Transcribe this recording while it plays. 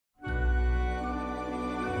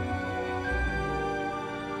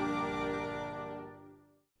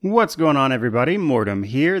What's going on, everybody? Mortem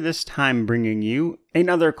here, this time bringing you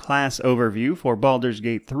another class overview for Baldur's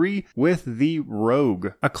Gate 3 with the Rogue,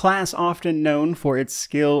 a class often known for its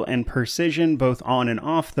skill and precision both on and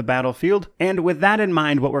off the battlefield. And with that in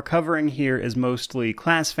mind, what we're covering here is mostly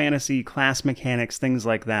class fantasy, class mechanics, things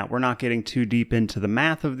like that. We're not getting too deep into the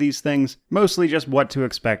math of these things, mostly just what to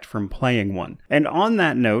expect from playing one. And on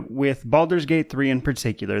that note, with Baldur's Gate 3 in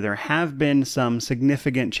particular, there have been some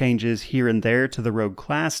significant changes here and there to the Rogue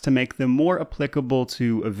class to make them more applicable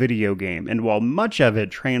to a video game. And while much of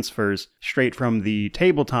it transfers straight from the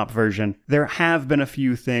tabletop version, there have been a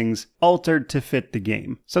few things altered to fit the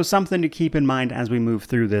game. So something to keep in mind as we move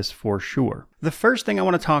through this for sure. The first thing I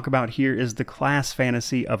want to talk about here is the class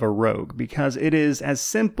fantasy of a rogue, because it is as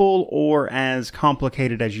simple or as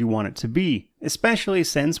complicated as you want it to be. Especially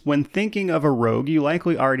since when thinking of a rogue, you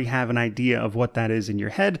likely already have an idea of what that is in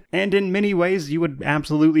your head, and in many ways you would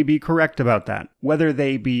absolutely be correct about that. Whether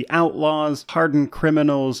they be outlaws, hardened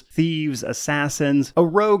criminals, thieves, assassins, a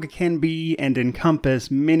rogue can be and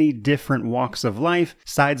encompass many different walks of life,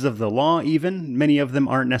 sides of the law even. Many of them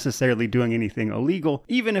aren't necessarily doing anything illegal,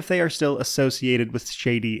 even if they are still associated with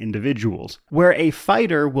shady individuals. Where a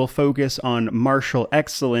fighter will focus on martial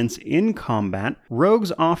excellence in combat,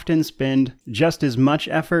 rogues often spend just as much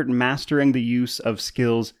effort mastering the use of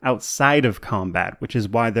skills outside of combat, which is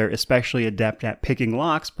why they're especially adept at picking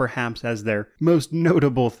locks, perhaps as their most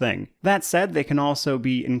notable thing. That said, they can also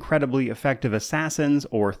be incredibly effective assassins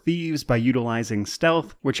or thieves by utilizing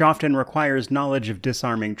stealth, which often requires knowledge of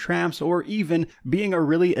disarming traps or even being a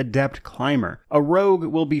really adept climber. A rogue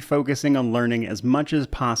will be focusing on learning as much as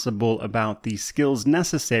possible about the skills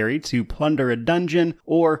necessary to plunder a dungeon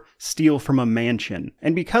or steal from a mansion.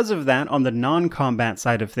 And because of that, on the non-combat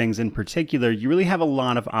side of things in particular, you really have a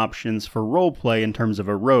lot of options for roleplay in terms of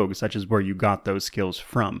a rogue, such as where you got those skills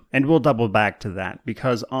from. And we'll double back to that,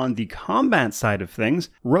 because on the combat side of things,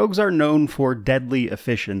 rogues are known for deadly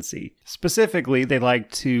efficiency. Specifically, they like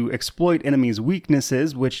to exploit enemies'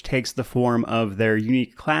 weaknesses, which takes the form of their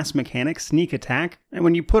unique class mechanic, Sneak Attack. And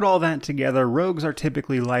when you put all that together, rogues are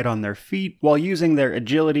typically light on their feet while using their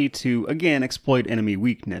agility to, again, exploit enemy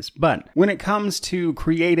weakness. But when it comes to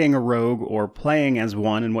creating a rogue or playing as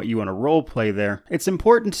one and what you want to roleplay there, it's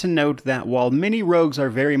important to note that while many rogues are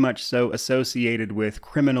very much so associated with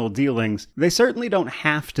criminal dealings, they certainly don't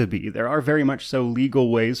have to be. There are very much so legal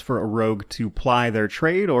ways for a rogue to ply their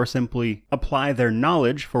trade or simply apply their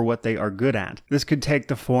knowledge for what they are good at. This could take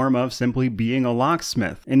the form of simply being a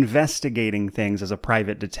locksmith, investigating things as a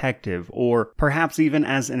private detective, or perhaps even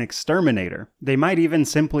as an exterminator. They might even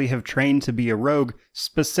simply have trained to be a rogue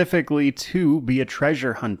specifically to be a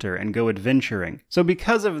treasure hunter and go adventuring. So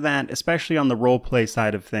because of that, especially on the roleplay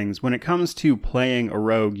side of things, when it comes to playing a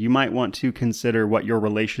rogue, you might want to consider what your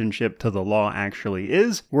relationship to the law actually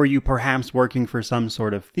is. Were you perhaps working for some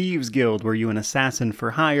sort of thieves guild? Were you an assassin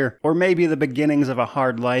for hire? Or maybe the beginnings of a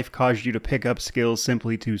hard life caused you to pick up skills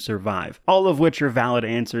simply to survive. All of which are valid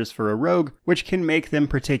answers for a rogue, which can make them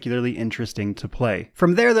particularly interesting to play.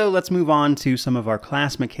 From there though, let's move on to some of our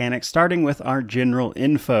class mechanics, starting with our general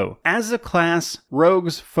info. As a class,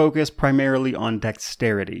 rogues focus primarily on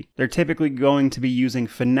dexterity. They're typically going to be using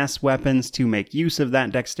finesse weapons to make use of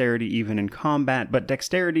that dexterity even in combat, but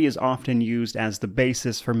dexterity is often used as the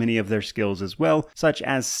basis for many of their skills as well, such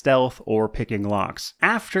as stealth or picking locks.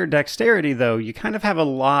 After dexterity though, you kind of have a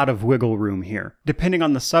lot of wiggle room here. Depending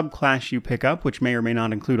on the subclass you pick up, which may or may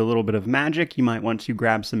not include a little bit of magic, you might want to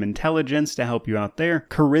grab some intelligence to help you out there.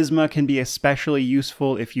 Charisma can be especially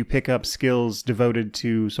useful if you pick up skills devoted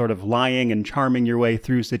to sort of lying and charming your way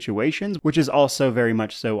through situations, which is also very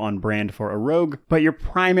much so on brand for a rogue, but your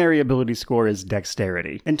primary ability score is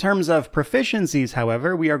dexterity. In terms of proficiencies,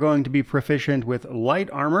 however, we are going to be proficient with light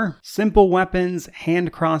armor, simple weapons,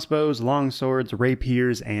 hand crossbows, long swords,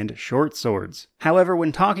 rapiers, and short swords. However,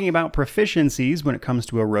 when talking about proficiencies when it comes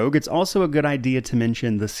to a rogue, it's also a good idea to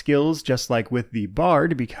mention the skills, just like with the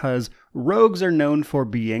bard, because rogues are known for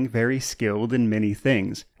being very skilled in many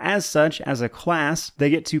things. As such, as a class, they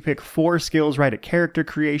get to pick 4 skills right at character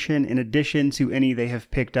creation in addition to any they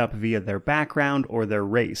have picked up via their background or their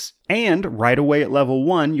race. And right away at level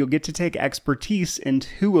 1, you'll get to take expertise in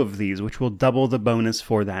 2 of these, which will double the bonus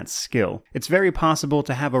for that skill. It's very possible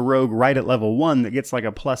to have a rogue right at level 1 that gets like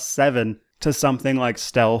a +7 to something like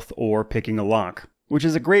stealth or picking a lock, which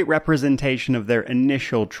is a great representation of their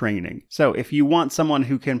initial training. So if you want someone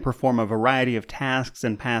who can perform a variety of tasks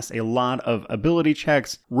and pass a lot of ability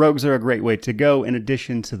checks, rogues are a great way to go in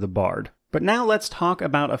addition to the bard. But now let's talk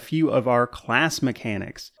about a few of our class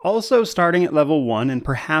mechanics. Also starting at level 1, and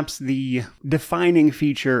perhaps the defining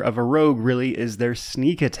feature of a rogue really is their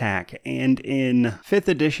sneak attack. And in 5th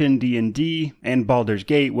edition D&D and Baldur's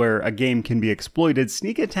Gate, where a game can be exploited,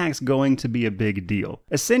 sneak attack's going to be a big deal.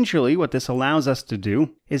 Essentially, what this allows us to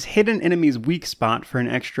do is hit an enemy's weak spot for an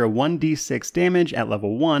extra 1d6 damage at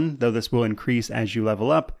level 1, though this will increase as you level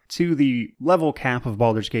up, to the level cap of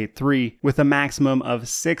Baldur's Gate 3 with a maximum of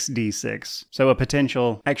 6d6, so a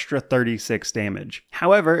potential extra 36 damage.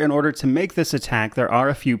 However, in order to make this attack, there are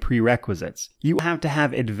a few prerequisites. You have to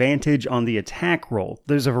have advantage on the attack roll.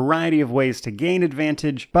 There's a variety of ways to gain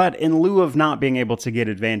advantage, but in lieu of not being able to get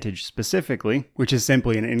advantage specifically, which is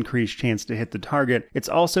simply an increased chance to hit the target, it's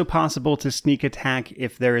also possible to sneak attack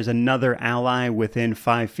if there is another ally within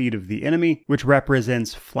 5 feet of the enemy, which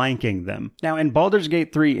represents flanking them. Now, in Baldur's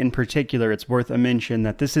Gate 3 in particular, it's worth a mention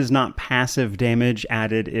that this is not passive damage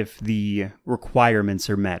added if the requirements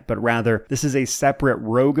are met, but rather this is a separate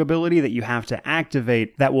rogue ability that you have to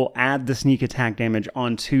activate that will add the sneak attack damage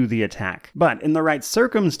onto the attack. But in the right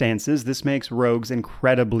circumstances, this makes rogues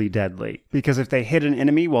incredibly deadly, because if they hit an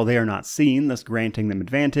enemy while they are not seen, thus granting them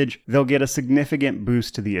advantage, they'll get a significant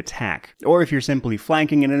boost to the attack. Or if you're simply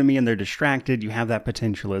flanking an enemy and they're distracted, you have that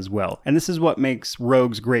potential as well. And this is what makes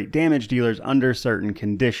rogues great damage dealers under certain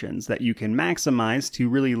conditions that you can maximize to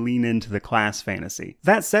really lean into the class fantasy.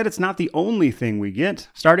 That said, it's not the only thing we get.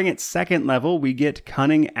 Starting at 2nd level, we get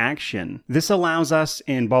Cunning Action. This allows us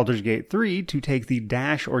in Baldur's Gate 3 to take the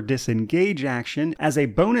dash or disengage action as a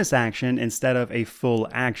bonus action instead of a full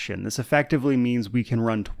action. This effectively means we can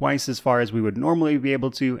run twice as far as we would normally be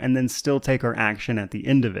able to and then still take our action at the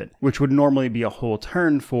end of it, which would normally be a whole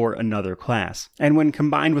turn for another class. And when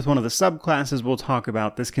combined with one of the subclasses we'll talk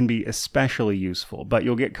about, this can be especially useful, but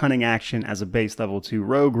you'll get Cunning Action as a base level 2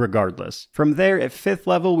 rogue regardless. From there, at 5th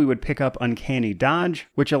level, we would pick up Uncanny Dodge,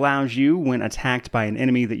 which allows you, when attacked by an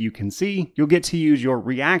enemy that you can see, you'll get to use your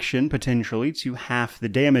reaction potentially to half the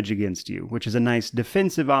damage against you, which is a nice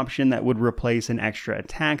defensive option that would replace an extra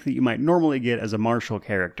attack that you might normally get as a martial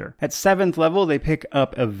character. At 7th level, they pick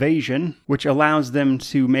up Evasion, which allows them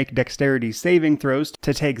to make dexterity saving throws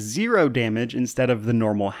to take 0 damage instead of the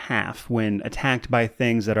normal half when attacked by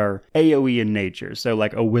things that are AoE in nature, so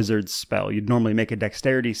like a wizard's spell. You'd normally make a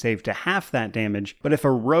dexterity save to half that damage, but if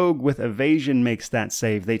a rogue with evasion makes that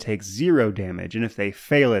save, they take 0 damage, and if they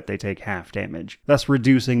fail it, they take half damage, thus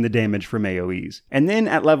reducing the damage from AoEs. And then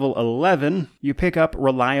at level 11, you pick up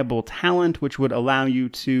Reliable Talent, which would allow you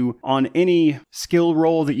to, on any skill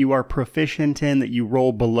roll that you are proficient in that you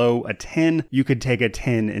roll below a 10, you could take a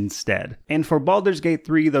 10 instead. And for Baldur's Gate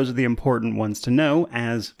 3, those are the important ones to know,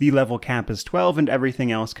 as the level cap is 12 and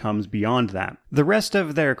everything else comes beyond that. The rest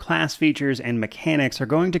of their class features and mechanics are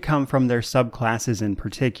going to come from their subclasses in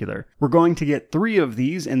particular. We're going to get 3 of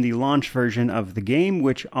these in the launch version of the game,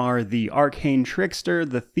 which are the Arcane Trickster,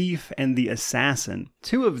 the Thief, and the Assassin.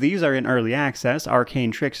 2 of these are in early access,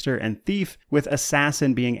 Arcane Trickster and Thief, with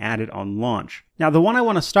Assassin being added on launch. Now, the one I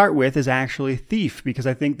want to start with is actually Thief, because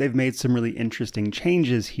I think they've made some really interesting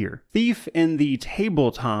changes here. Thief in the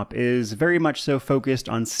tabletop is very much so focused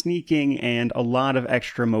on sneaking and a lot of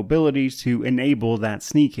extra mobility to enable that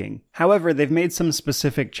sneaking. However, they've made some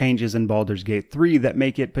specific changes in Baldur's Gate 3 that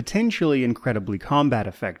make it potentially incredibly combat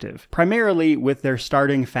effective, primarily with their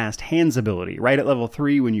starting Fast Hands ability. Right at level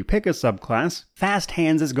 3, when you pick a subclass, Fast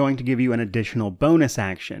Hands is going to give you an additional bonus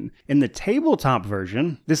action. In the tabletop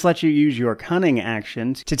version, this lets you use your Cunning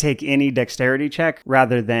Action to take any dexterity check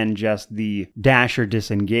rather than just the dash or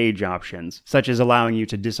disengage options, such as allowing you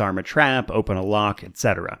to disarm a trap, open a lock,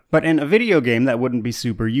 etc. But in a video game, that wouldn't be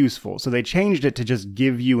super useful, so they changed it to just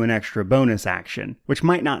give you an extra bonus action, which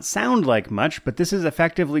might not sound like much, but this is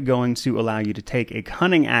effectively going to allow you to take a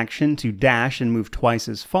Cunning Action to dash and move twice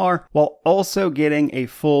as far, while also getting a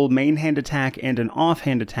full main hand attack and an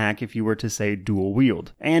offhand attack if you were to, say, dual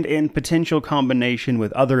wield. And in potential combination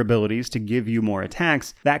with other abilities to give you more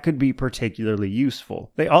attacks, that could be particularly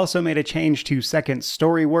useful. They also made a change to second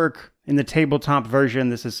story work. In the tabletop version,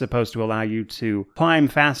 this is supposed to allow you to climb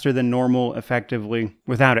faster than normal effectively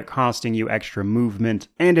without it costing you extra movement.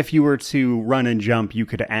 And if you were to run and jump, you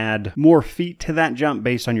could add more feet to that jump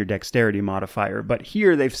based on your dexterity modifier. But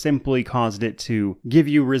here they've simply caused it to give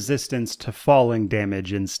you resistance to falling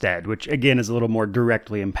damage instead, which again is a little more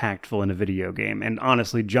directly impactful in a video game. And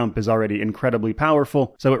honestly, jump is already incredibly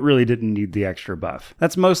powerful, so it really didn't need the extra buff.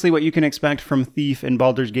 That's mostly what you can expect from Thief in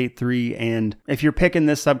Baldur's Gate 3, and if you're picking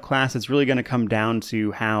this subclass, it's really going to come down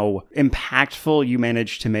to how impactful you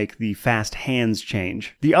manage to make the fast hands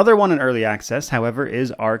change. The other one in early access, however,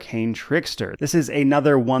 is Arcane Trickster. This is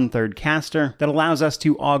another 1/3 caster that allows us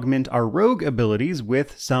to augment our rogue abilities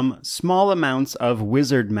with some small amounts of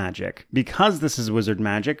wizard magic. Because this is wizard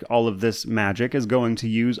magic, all of this magic is going to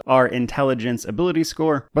use our intelligence ability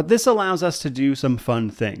score, but this allows us to do some fun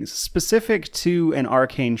things. Specific to an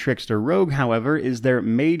Arcane Trickster rogue, however, is their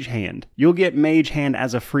Mage Hand. You'll get Mage Hand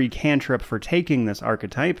as a free cantrip for taking this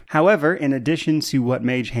archetype. However, in addition to what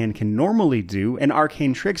Mage Hand can normally do, an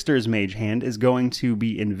Arcane Trickster's Mage Hand is going to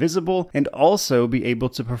be invisible and also be able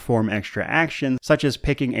to perform extra actions, such as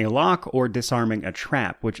picking a lock or disarming a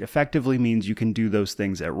trap, which effectively means you can do those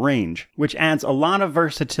things at range, which adds a lot of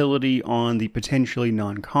versatility on the potentially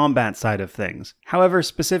non-combat side of things. However,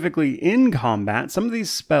 specifically in combat, some of these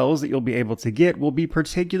spells that you'll be able to get will be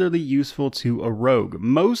particularly useful to a rogue.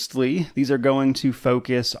 Mostly, these are going to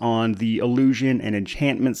focus on the illusion and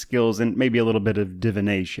enchantment skills and maybe a little bit of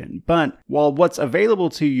divination. But while what's available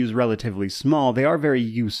to you is relatively small, they are very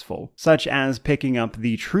useful, such as picking up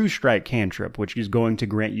the True Strike cantrip, which is going to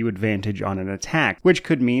grant you advantage on an attack, which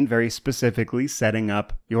could mean very specifically setting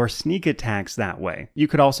up your sneak attacks that way. You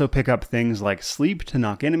could also pick up things like Sleep to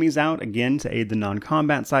knock enemies out, again to aid the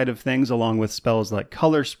non-combat side of things, along with spells like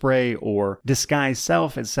Color Spray or Disguise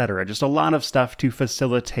Self, etc. Just a lot of stuff to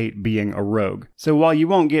facilitate being a rogue. So while you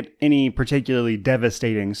won't get any particularly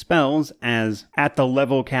devastating spells, as at the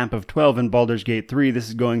level cap of 12 in Baldur's Gate 3, this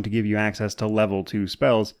is going to give you access to level 2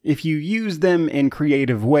 spells. If you use them in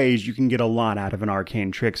creative ways, you can get a lot out of an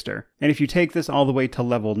Arcane Trickster. And if you take this all the way to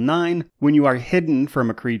level 9, when you are hidden from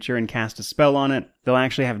a creature and cast a spell on it, they'll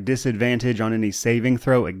actually have disadvantage on any saving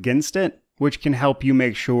throw against it, which can help you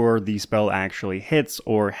make sure the spell actually hits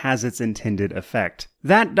or has its intended effect.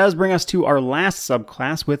 That does bring us to our last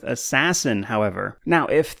subclass with Assassin, however. Now,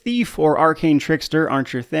 if Thief or Arcane Trickster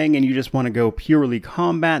aren't your thing and you just want to go purely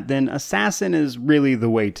combat, then Assassin is really the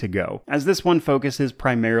way to go, as this one focuses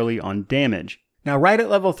primarily on damage. Now, right at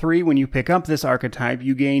level 3, when you pick up this archetype,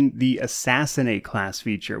 you gain the Assassinate class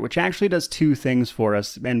feature, which actually does two things for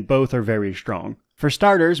us, and both are very strong. For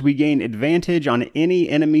starters, we gain advantage on any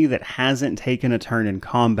enemy that hasn't taken a turn in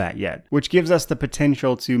combat yet, which gives us the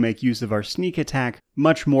potential to make use of our sneak attack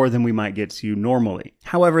much more than we might get to normally.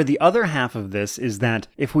 However, the other half of this is that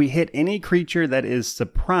if we hit any creature that is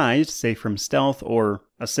surprised, say from stealth or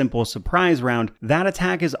a simple surprise round, that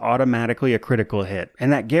attack is automatically a critical hit.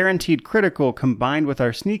 And that guaranteed critical combined with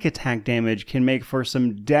our sneak attack damage can make for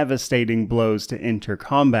some devastating blows to enter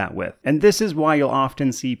combat with. And this is why you'll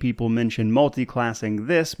often see people mention multi-classing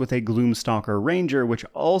this with a Gloomstalker Ranger, which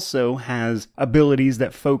also has abilities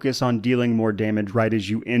that focus on dealing more damage right as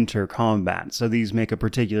you enter combat. So these make a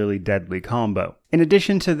particularly deadly combo. In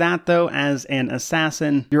addition to that though, as an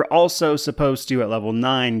assassin, you're also supposed to, at level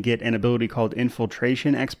 9, get an ability called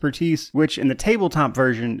Infiltration Expertise, which in the tabletop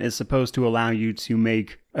version is supposed to allow you to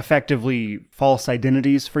make effectively false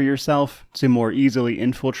identities for yourself to more easily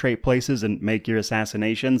infiltrate places and make your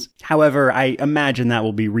assassinations. However, I imagine that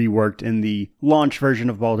will be reworked in the launch version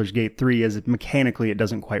of Baldur's Gate 3, as mechanically it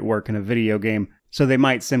doesn't quite work in a video game. So they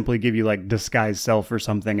might simply give you like Disguise Self or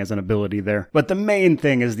something as an ability there. But the main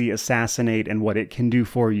thing is the Assassinate and what it can do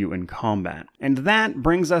for you in combat. And that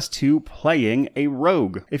brings us to playing a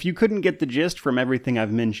rogue. If you couldn't get the gist from everything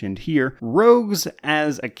I've mentioned here, rogues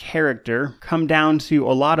as a character come down to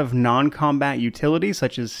a lot of non-combat utility,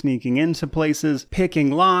 such as sneaking into places,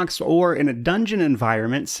 picking locks, or in a dungeon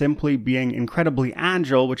environment, simply being incredibly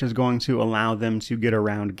agile, which is going to allow them to get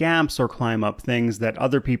around gaps or climb up things that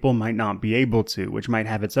other people might not be able to, which might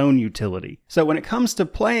have its own utility. So when it comes to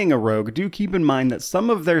playing a rogue, do keep in mind that some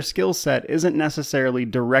of their skill set isn't necessarily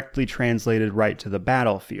directly translated right to the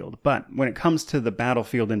battlefield. But when it comes to the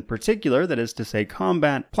battlefield in particular, that is to say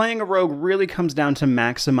combat, playing a rogue really comes down to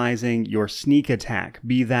maximizing your sneak attack,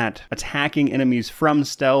 be that attacking enemies from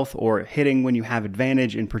stealth or hitting when you have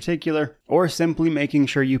advantage in particular, or simply making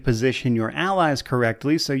sure you position your allies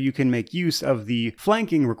correctly so you can make use of the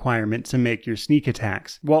flanking requirement to make your sneak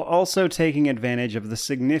attacks, while also taking advantage of the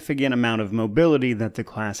significant amount of mobility that the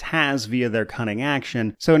class has via their cunning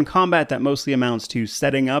action. So in combat, that mostly amounts to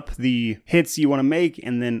setting up the hits you want to make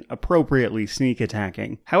and then appropriately sneak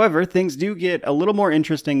attacking. However, things do get a little more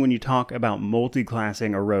interesting when you talk about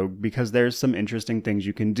multi-classing a rogue, because there's some interesting things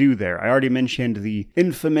you can do there. I already mentioned the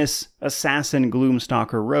infamous Assassin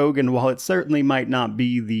Gloomstalker Rogue, and while it certainly might not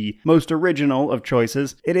be the most original of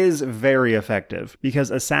choices, it is very effective, because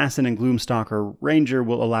Assassin and Gloomstalker Ranger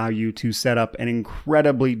will allow you to set up an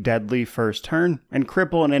incredibly deadly first turn and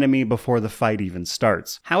cripple an enemy before the fight even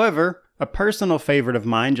starts. However, A personal favorite of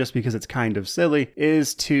mine, just because it's kind of silly,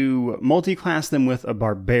 is to multi-class them with a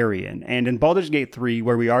barbarian. And in Baldur's Gate 3,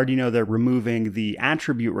 where we already know they're removing the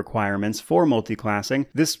attribute requirements for multi-classing,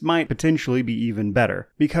 this might potentially be even better.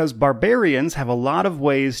 Because barbarians have a lot of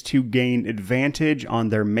ways to gain advantage on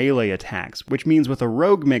their melee attacks, which means with a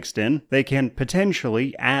rogue mixed in, they can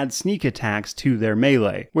potentially add sneak attacks to their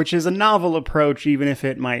melee, which is a novel approach even if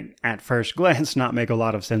it might, at first glance, not make a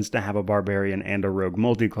lot of sense to have a barbarian and a rogue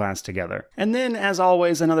multi-class together. And then, as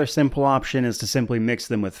always, another simple option is to simply mix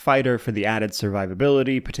them with fighter for the added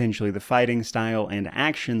survivability. Potentially the fighting style and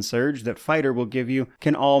action surge that fighter will give you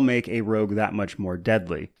can all make a rogue that much more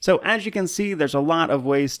deadly. So as you can see, there's a lot of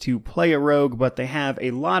ways to play a rogue, but they have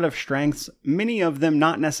a lot of strengths, many of them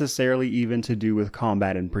not necessarily even to do with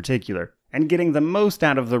combat in particular. And getting the most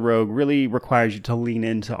out of the rogue really requires you to lean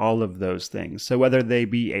into all of those things. So whether they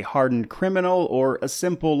be a hardened criminal, or a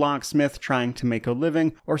simple locksmith trying to make a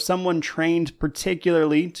living, or someone trained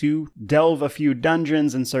particularly to delve a few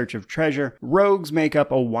dungeons in search of treasure, rogues make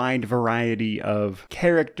up a wide variety of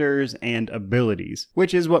characters and abilities,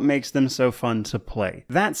 which is what makes them so fun to play.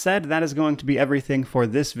 That said, that is going to be everything for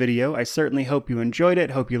this video. I certainly hope you enjoyed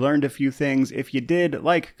it, hope you learned a few things. If you did,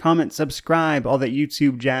 like, comment, subscribe, all that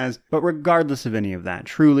YouTube jazz. But regardless of any of that,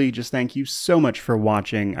 truly, just thank you so much for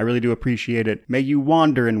watching. I really do appreciate it. May you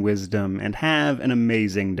wander in wisdom and have an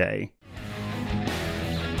amazing day.